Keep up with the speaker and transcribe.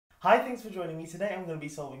Hi, thanks for joining me. Today I'm going to be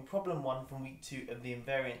solving problem 1 from week 2 of the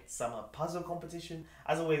Invariants Summer Puzzle Competition.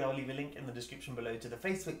 As always, I'll leave a link in the description below to the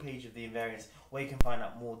Facebook page of the Invariants where you can find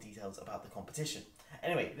out more details about the competition.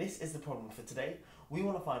 Anyway, this is the problem for today. We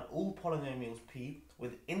want to find all polynomials p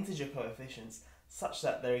with integer coefficients such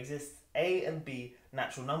that there exists a and b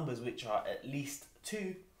natural numbers which are at least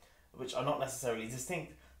 2, which are not necessarily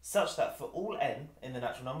distinct, such that for all n in the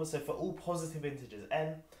natural numbers, so for all positive integers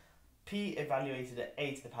n, p evaluated at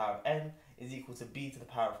a to the power of n is equal to b to the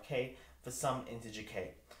power of k for some integer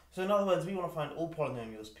k. So in other words, we want to find all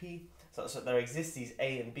polynomials p such that there exists these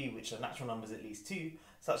a and b which are natural numbers at least 2,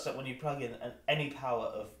 such that when you plug in any power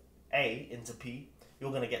of a into p, you're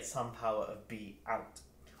going to get some power of b out.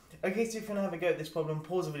 Okay, so if you want to have a go at this problem,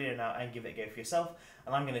 pause the video now and give it a go for yourself,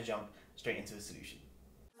 and I'm going to jump straight into a solution.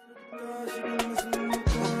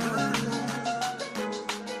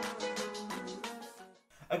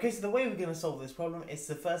 Okay, so the way we're going to solve this problem is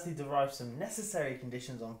to firstly derive some necessary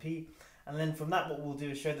conditions on p, and then from that what we'll do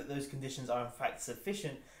is show that those conditions are in fact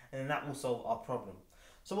sufficient, and then that will solve our problem.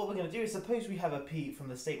 So what we're going to do is suppose we have a p from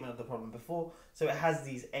the statement of the problem before, so it has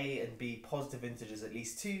these a and b positive integers at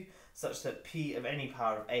least 2, such that p of any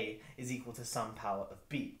power of a is equal to some power of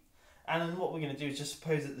b. And then what we're going to do is just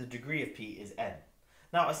suppose that the degree of p is n.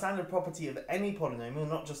 Now, a standard property of any polynomial,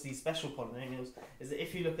 not just these special polynomials, is that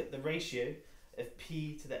if you look at the ratio of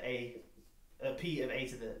p of a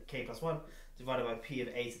to the k plus 1 divided by p of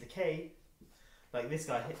a to the k, like this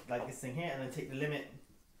guy, like this thing here, and then take the limit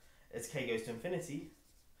as k goes to infinity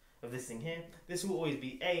of this thing here, this will always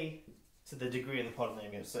be a to the degree of the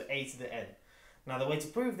polynomial, so a to the n. Now the way to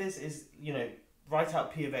prove this is, write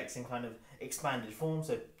out p of x in kind of expanded form,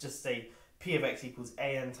 so just say p of x equals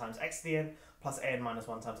an times x to the n plus an minus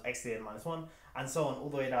 1 times x to the n minus 1, and so on all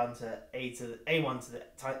the way down to a1 to the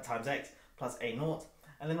times x plus a naught,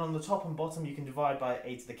 and then on the top and bottom you can divide by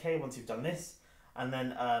a to the k once you've done this, and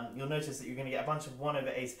then you'll notice that you're going to get a bunch of 1 over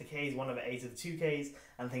a to the k's, 1 over a to the 2k's,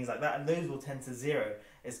 and things like that, and those will tend to 0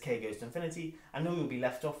 as k goes to infinity, and all you'll be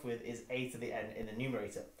left off with is a to the n in the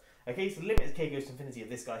numerator. Okay, so the limit as k goes to infinity of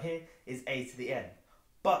this guy here is a to the n.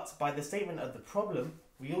 But by the statement of the problem,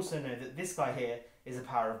 we also know that this guy here is a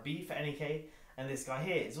power of b for any k, and this guy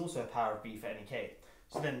here is also a power of b for any k.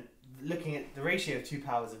 So then, looking at the ratio of 2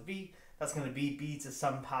 powers of b, that's going to be b to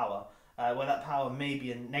some power, where that power may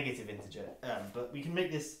be a negative integer. But we can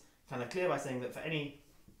make this kind of clear by saying that for any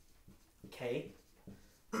k,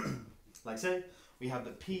 like so, we have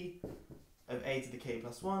that p of a to the k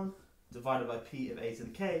plus 1 divided by p of a to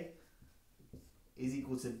the k is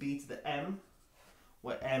equal to b to the m,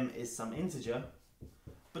 where m is some integer.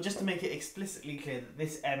 But just to make it explicitly clear that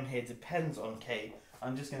this m here depends on k,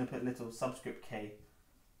 I'm just going to put little subscript k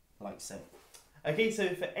like so. Okay, so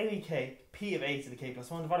for any k, p of a to the k plus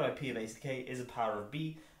 1 divided by p of a to the k is a power of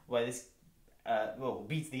b, where this,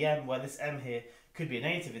 b to the m, where this m here could be a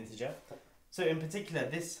negative integer. So in particular,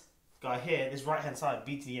 this guy here, this right hand side,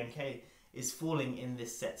 b to the mk, is falling in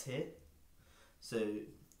this set here. So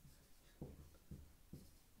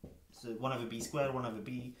 1 over b squared, 1 over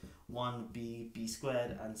b, 1b, b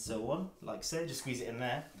squared, and so on, like so. Just squeeze it in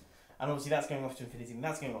there. And obviously that's going off to infinity, and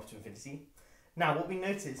that's going off to infinity. Now, what we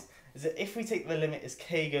notice is that if we take the limit as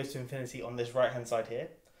k goes to infinity on this right-hand side here,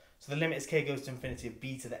 so the limit as k goes to infinity of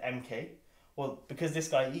b to the mk, well, because this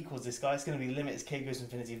guy equals this guy, it's going to be the limit as k goes to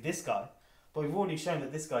infinity of this guy, but we've already shown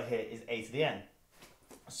that this guy here is a to the n.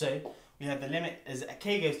 So we have the limit as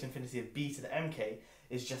k goes to infinity of b to the mk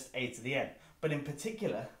is just a to the n. But in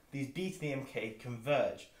particular, these b to the mk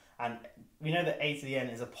converge, and we know that a to the n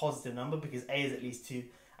is a positive number because a is at least 2,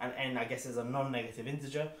 and n, I guess, is a non-negative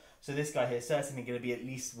integer. So this guy here is certainly going to be at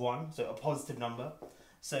least 1, so a positive number.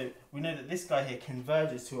 So we know that this guy here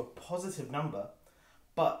converges to a positive number,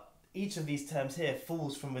 but each of these terms here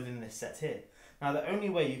falls from within this set here. Now, the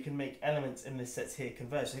only way you can make elements in this set here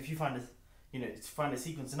converge, so if you find a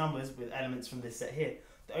sequence of numbers with elements from this set here,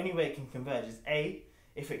 the only way it can converge is a,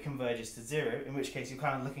 if it converges to 0, in which case you're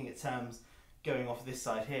kind of looking at terms going off this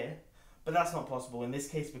side here, but that's not possible in this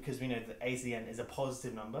case because we know that a to the n is a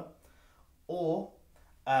positive number, or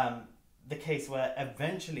the case where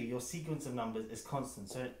eventually your sequence of numbers is constant.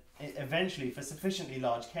 So eventually, for sufficiently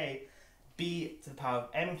large k, b to the power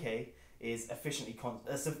of mk is eventually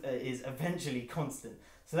constant.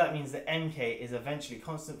 So that means that mk is eventually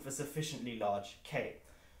constant for sufficiently large k.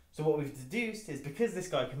 So what we've deduced is because this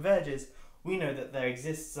guy converges, we know that there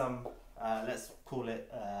exists some, let's call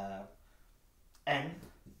it n,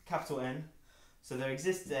 capital N. So there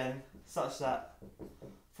exists n such that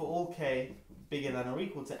for all k bigger than or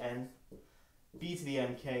equal to n, b to the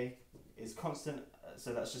mk is constant,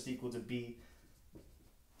 so that's just equal to b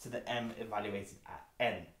to the m evaluated at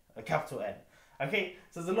n. capital N. Okay,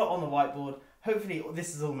 so there's a lot on the whiteboard. Hopefully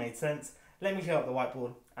this has all made sense. Let me clear up the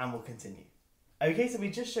whiteboard and we'll continue. Okay, so we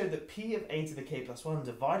just showed that p of a to the k plus 1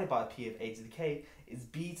 divided by p of a to the k is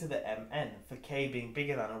b to the mn, for k being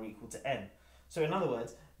bigger than or equal to n. So in other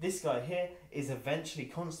words, this guy here is eventually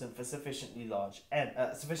constant for sufficiently large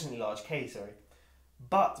k, sorry.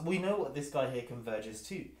 But we know what this guy here converges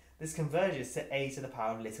to. This converges to a to the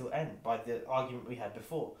power of little n by the argument we had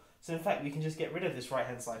before. So in fact, we can just get rid of this right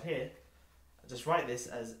hand side here. Just write this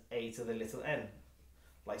as a to the little n,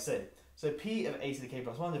 like so. So p of a to the k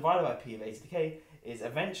plus 1 divided by p of a to the k is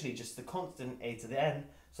eventually just the constant a to the n,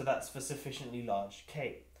 so that's for sufficiently large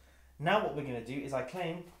k. Now what we're going to do is I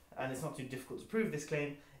claim, and it's not too difficult to prove this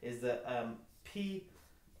claim, is that p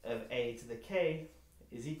of a to the k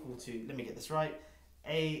is equal to, let me get this right,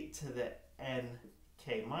 a to the n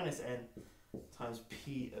k minus n times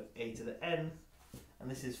p of a to the n,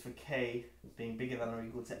 and this is for k being bigger than or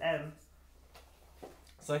equal to n.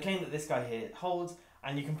 So I claim that this guy here holds,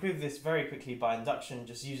 and you can prove this very quickly by induction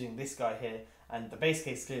just using this guy here, and the base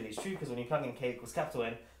case clearly is true because when you plug in k equals capital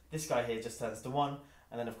N, this guy here just turns to 1,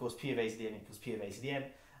 and then of course p of a to the n equals p of a to the n,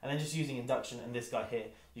 and then just using induction and this guy here,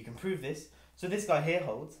 you can prove this. So this guy here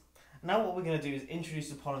holds. Now what we're going to do is introduce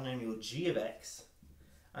the polynomial g of x,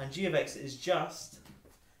 and g of x is just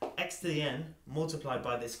x to the n multiplied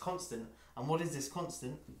by this constant. And what is this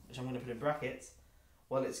constant, which I'm going to put in brackets?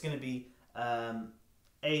 Well, it's going to be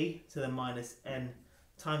a to the minus n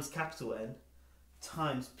times capital N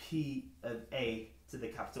times p of a to the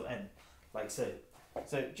capital N, like so.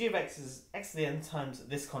 So g of x is x to the n times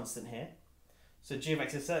this constant here. So g of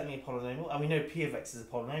x is certainly a polynomial, and we know p of x is a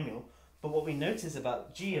polynomial. But what we notice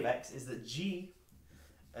about g of x is that g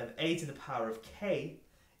of a to the power of k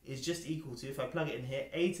is just equal to, if I plug it in here,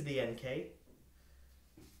 a to the nk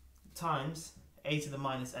times a to the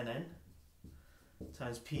minus nn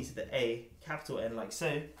times p to the a capital N, like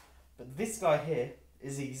so. But this guy here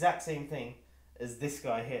is the exact same thing as this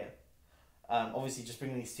guy here. Obviously just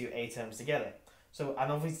bringing these two a terms together. So,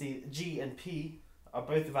 and obviously g and p are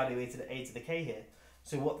both evaluated at a to the k here.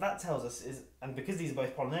 So what that tells us is, and because these are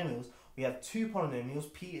both polynomials, we have two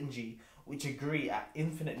polynomials, p and g, which agree at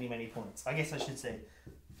infinitely many points. I guess I should say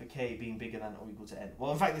for k being bigger than or equal to n.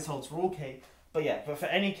 Well, in fact this holds for all k, but yeah, but for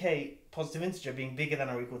any k positive integer being bigger than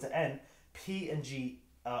or equal to n, p and g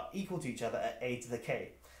are equal to each other at a to the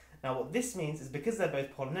k. Now what this means is because they're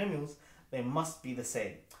both polynomials, they must be the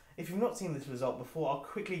same. If you've not seen this result before, I'll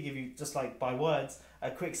quickly give you, just like by words,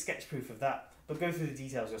 a quick sketch proof of that, but go through the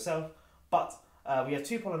details yourself. But we have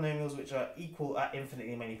two polynomials which are equal at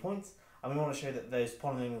infinitely many points, and we want to show that those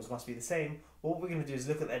polynomials must be the same. Well, what we're going to do is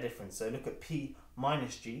look at their difference. So look at p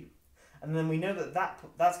minus g, and then we know that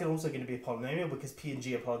that's also going to be a polynomial because p and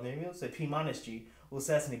g are polynomials, so p minus g will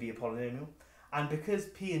certainly be a polynomial. And because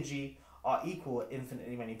p and g are equal at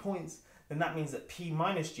infinitely many points, then that means that p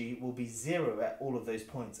minus g will be 0 at all of those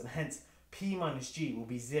points, and hence p minus g will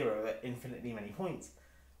be 0 at infinitely many points.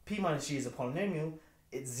 P minus g is a polynomial,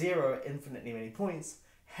 it's 0 at infinitely many points,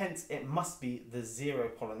 hence it must be the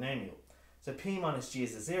 0 polynomial. So p minus g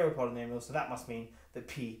is a 0 polynomial, so that must mean that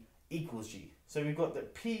p equals g. So we've got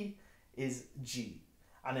that p is g,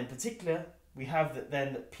 and in particular we have that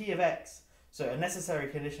then that p of x, so a necessary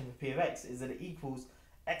condition for p of x is that it equals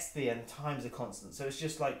x to the n times a constant. So it's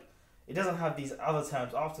just like, it doesn't have these other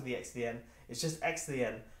terms after the x to the n, it's just x to the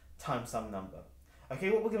n times some number. Okay,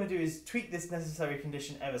 what we're going to do is tweak this necessary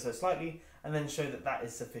condition ever so slightly and then show that that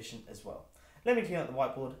is sufficient as well. Let me clean up the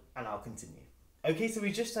whiteboard and I'll continue. Okay, so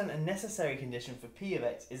we've just done a necessary condition for p of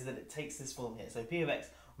x is that it takes this form here. So p of x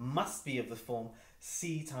must be of the form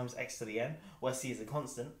c times x to the n, where c is a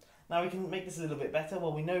constant. Now we can make this a little bit better.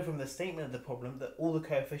 Well, we know from the statement of the problem that all the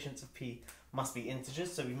coefficients of p must be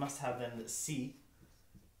integers, so we must have then that c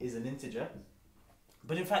is an integer.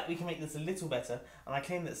 But in fact we can make this a little better, and I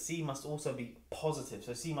claim that c must also be positive,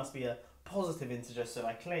 so c must be a positive integer, so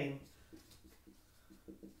I claim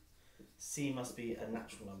c must be a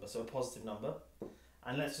natural number, so a positive number.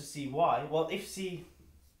 And let's just see why. Well, if c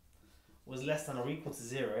was less than or equal to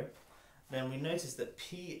 0, then we notice that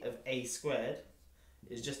p of a squared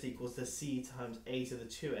is just equal to c times a to the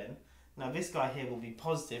 2n. Now this guy here will be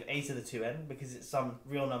positive, a to the 2n, because it's some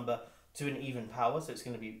real number to an even power, so it's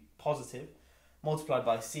going to be positive, multiplied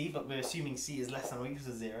by c, but we're assuming c is less than or equal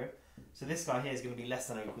to 0, so this guy here is going to be less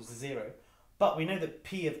than or equal to 0. But we know that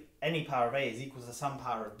p of any power of a is equal to some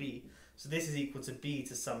power of b, so this is equal to b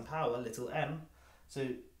to some power, little m. So,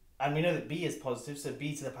 and we know that b is positive, so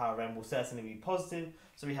b to the power of m will certainly be positive,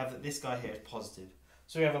 so we have that this guy here is positive.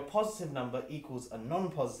 So we have a positive number equals a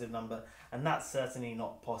non-positive number, and that's certainly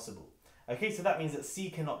not possible. Okay, so that means that c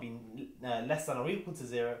cannot be less than or equal to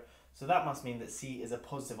 0, So that must mean that c is a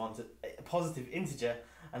positive integer,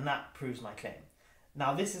 and that proves my claim.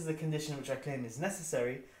 Now this is the condition which I claim is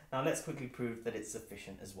necessary. Now let's quickly prove that it's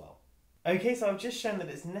sufficient as well. Okay, so I've just shown that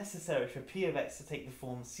it's necessary for p of x to take the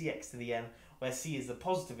form cx to the n, where c is the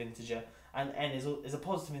positive integer and n is a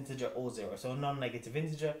positive integer or 0, so a non-negative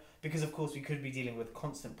integer, because of course we could be dealing with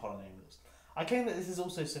constant polynomials. I claim that this is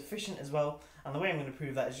also sufficient as well, and the way I'm going to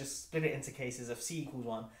prove that is just split it into cases of c equals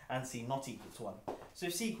 1 and c not equal to 1. So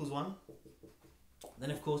if c equals 1,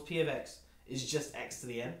 then of course p of x is just x to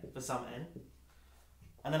the n for some n.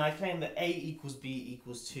 And then I claim that a equals b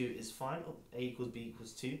equals 2 is fine. A equals b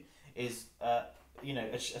equals 2 is a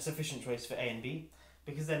sufficient choice for a and b,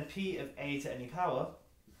 because then p of a to any power,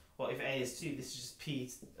 well, if a is 2, this is just p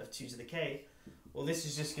of 2 to the k. Well, this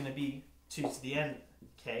is just going to be 2 to the n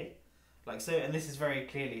k, like so, and this is very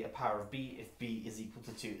clearly a power of b if b is equal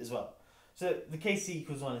to 2 as well. So the case c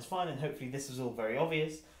equals 1 is fine, and hopefully this is all very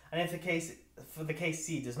obvious. And if for the case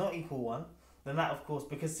c does not equal 1, then that, of course,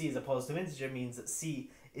 because c is a positive integer, means that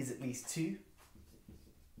c is at least 2.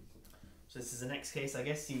 So this is the next case, I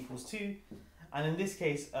guess, c equals 2. And in this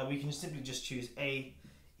case, we can simply just choose a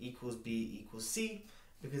equals b equals c,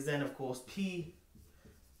 because then, of course, p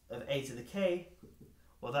of a to the k,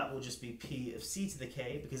 well, that will just be p of c to the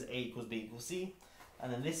k, because a equals b equals c.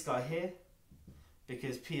 And then this guy here,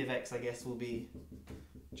 because p of x, I guess, will be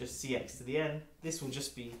just cx to the n, this will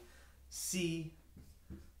just be c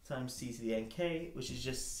times c to the n k, which is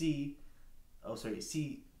just c of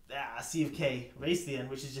k raised to the n,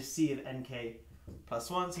 which is just c of nk plus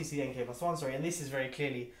 1, c to the nk plus 1, sorry, and this is very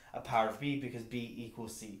clearly a power of b, because b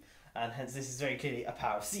equals c, and hence this is very clearly a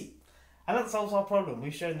power of c. And that solves our problem.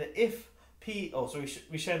 We've shown that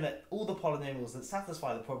we've shown that all the polynomials that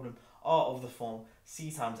satisfy the problem are of the form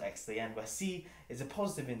c times x to the n, where c is a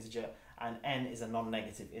positive integer and n is a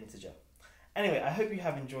non-negative integer. Anyway, I hope you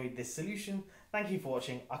have enjoyed this solution. Thank you for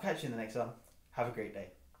watching. I'll catch you in the next one. Have a great day.